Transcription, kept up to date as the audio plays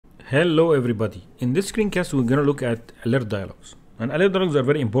Hello everybody. In this screencast we're going to look at alert dialogs. And alert dialogs are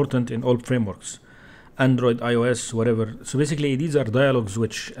very important in all frameworks. Android, iOS, whatever. So basically these are dialogs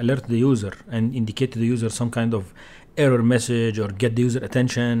which alert the user and indicate to the user some kind of error message or get the user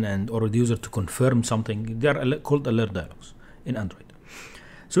attention and or the user to confirm something. They are called alert dialogs in Android.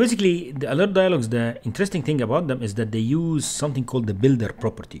 So basically the alert dialogs, the interesting thing about them is that they use something called the builder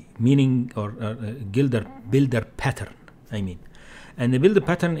property, meaning or builder pattern, And the builder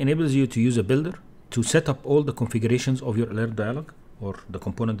pattern enables you to use a builder to set up all the configurations of your alert dialog or the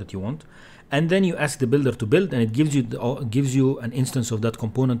component that you want, and then you ask the builder to build, and it gives you an instance of that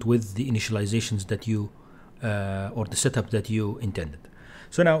component with the initializations that you or the setup that you intended.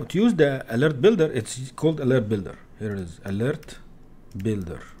 So now to use the alert builder, it's called alert builder. Here it is, alert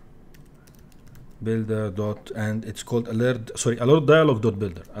builder dot, and it's called alert dialog dot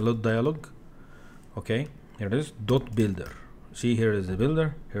builder. Alert dialog, okay, here it is, dot builder. See, here is the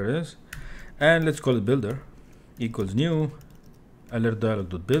builder, here it is, and let's call it builder equals new alert dialog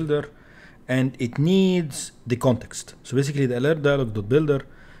dot builder, and it needs the context. So basically the alert dialog dot builder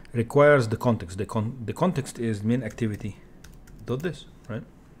requires the context. The context is main activity dot this, right?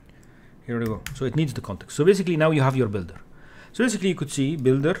 Here we go. So it needs the context. So basically now you have your builder. So basically you could see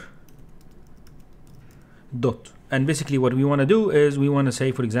builder dot, and basically what we want to do is we want to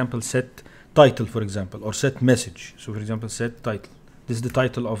say, for example, set title, for example, or set message. So for example, set title. This is the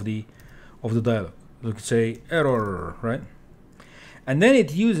title of the dialog. We could say error, right? And then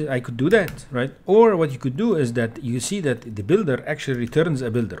it uses, I could do that, right? Or what you could do is that you see that the builder actually returns a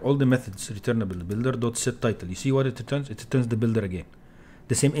builder. All the methods return a builder. Builder dot set title. You see what it returns? It returns the builder again,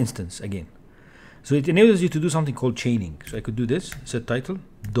 the same instance again. So it enables you to do something called chaining. So I could do this, set title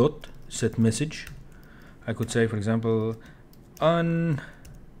dot set message. I could say, for example,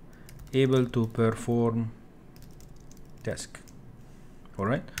 able to perform task. All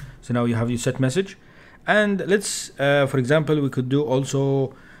right, so now you have your set message, and let's for example, we could do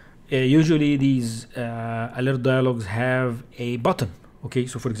also usually these alert dialogs have a button. Okay,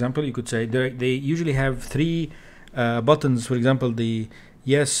 so for example, you could say they usually have three buttons, for example, the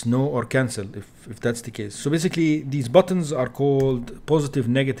yes, no, or cancel, if that's the case. So basically these buttons are called positive,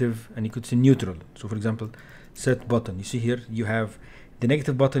 negative, and you could say neutral. So for example, set button, you see here you have the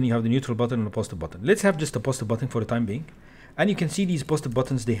negative button, you have the neutral button, and the positive button. Let's have just a positive button for the time being. And you can see these positive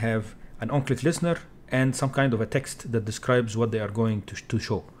buttons, they have an on-click listener and some kind of a text that describes what they are going to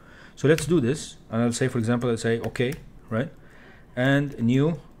show. So let's do this, and I'll say, for example, I'll say okay, right? And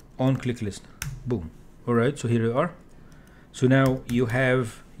new on-click listener, boom. All right, so here you are. So now you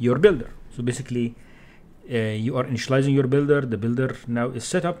have your builder. So basically you are initializing your builder. The builder now is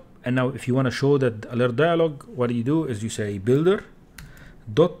set up, and now if you want to show that alert dialog, what do you do is you say builder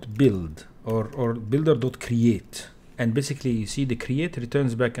dot build or builder dot create, and basically you see the create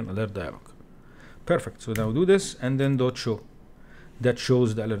returns back an alert dialog. Perfect. So now do this and then dot show, that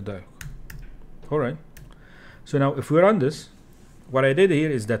shows the alert dialog. All right, so now if we run this, what I did here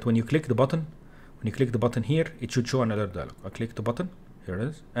is that when you click the button here, it should show an alert dialog. I click the button, here it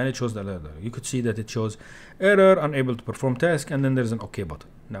is, and it shows the alert dialog. You could see that it shows error, unable to perform task, and then there's an OK button.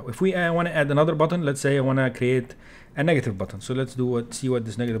 Now if we want to add another button, let's say I want to create a negative button. So let's see what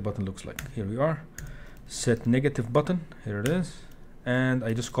this negative button looks like. Here we are, set negative button, here it is, and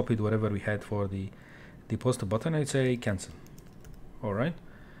I just copied whatever we had for the positive button. I say cancel. All right,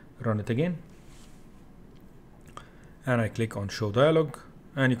 run it again, and I click on show dialog,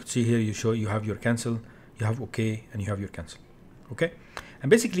 and you could see here you have your cancel, you have OK, and you have your cancel. Okay, and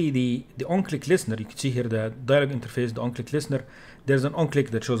basically the on-click listener, you can see here the dialog interface, the on-click listener, there's an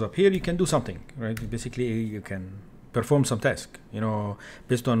on-click that shows up here. You can do something, right? Basically you can perform some task,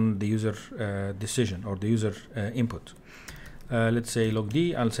 based on the user decision or the user input. Let's say log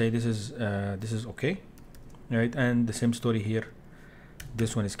D, I'll say this is okay, right? And the same story here,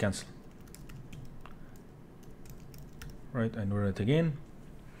 this one is cancel, right? And run it again.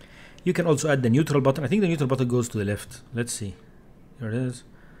 You can also add the neutral button. I think the neutral button goes to the left. Let's see. Here it is.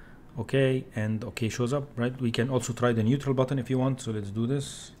 Okay, and OK shows up, right? We can also try the neutral button if you want. So let's do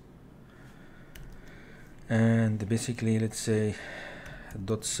this. And basically, let's say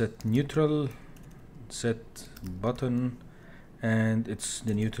dot set neutral, set button, and it's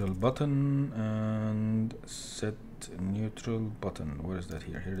the neutral button, and set neutral button. Where is that?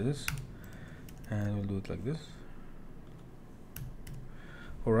 Here it is. And we'll do it like this.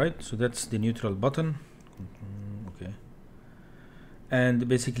 All right, so that's the neutral button. Okay, and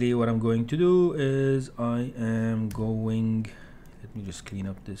basically what I'm going to do is I am going, let me just clean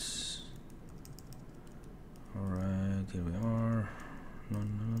up this. All right, here we are. No,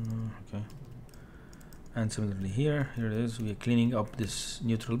 okay, And similarly here it is, we are cleaning up this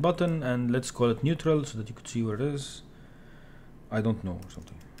neutral button, and let's call it neutral so that you could see where it is. I don't know, or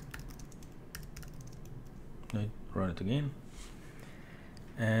something. Right, run it again,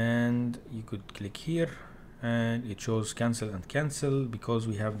 and you could click here and it shows cancel and cancel because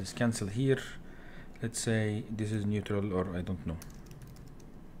we have this cancel here. Let's say this is neutral, or I don't know.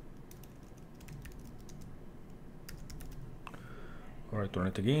 Alright, run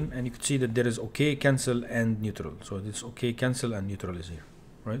it again, and you can see that there is OK, cancel, and neutral. So this OK, cancel, and neutral is here,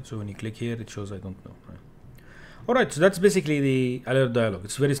 right? So when you click here, it shows I don't know, right? Alright, so that's basically the alert dialog.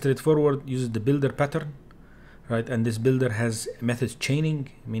 It's very straightforward, uses the builder pattern, right? And this builder has methods chaining,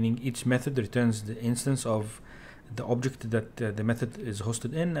 meaning each method returns the instance of the object that the method is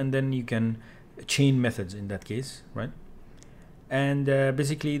hosted in, and then you can chain methods in that case, right? And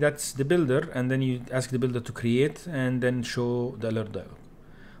basically that's the builder, and then you ask the builder to create and then show the alert dialog.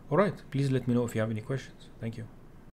 All right, please let me know if you have any questions. Thank you.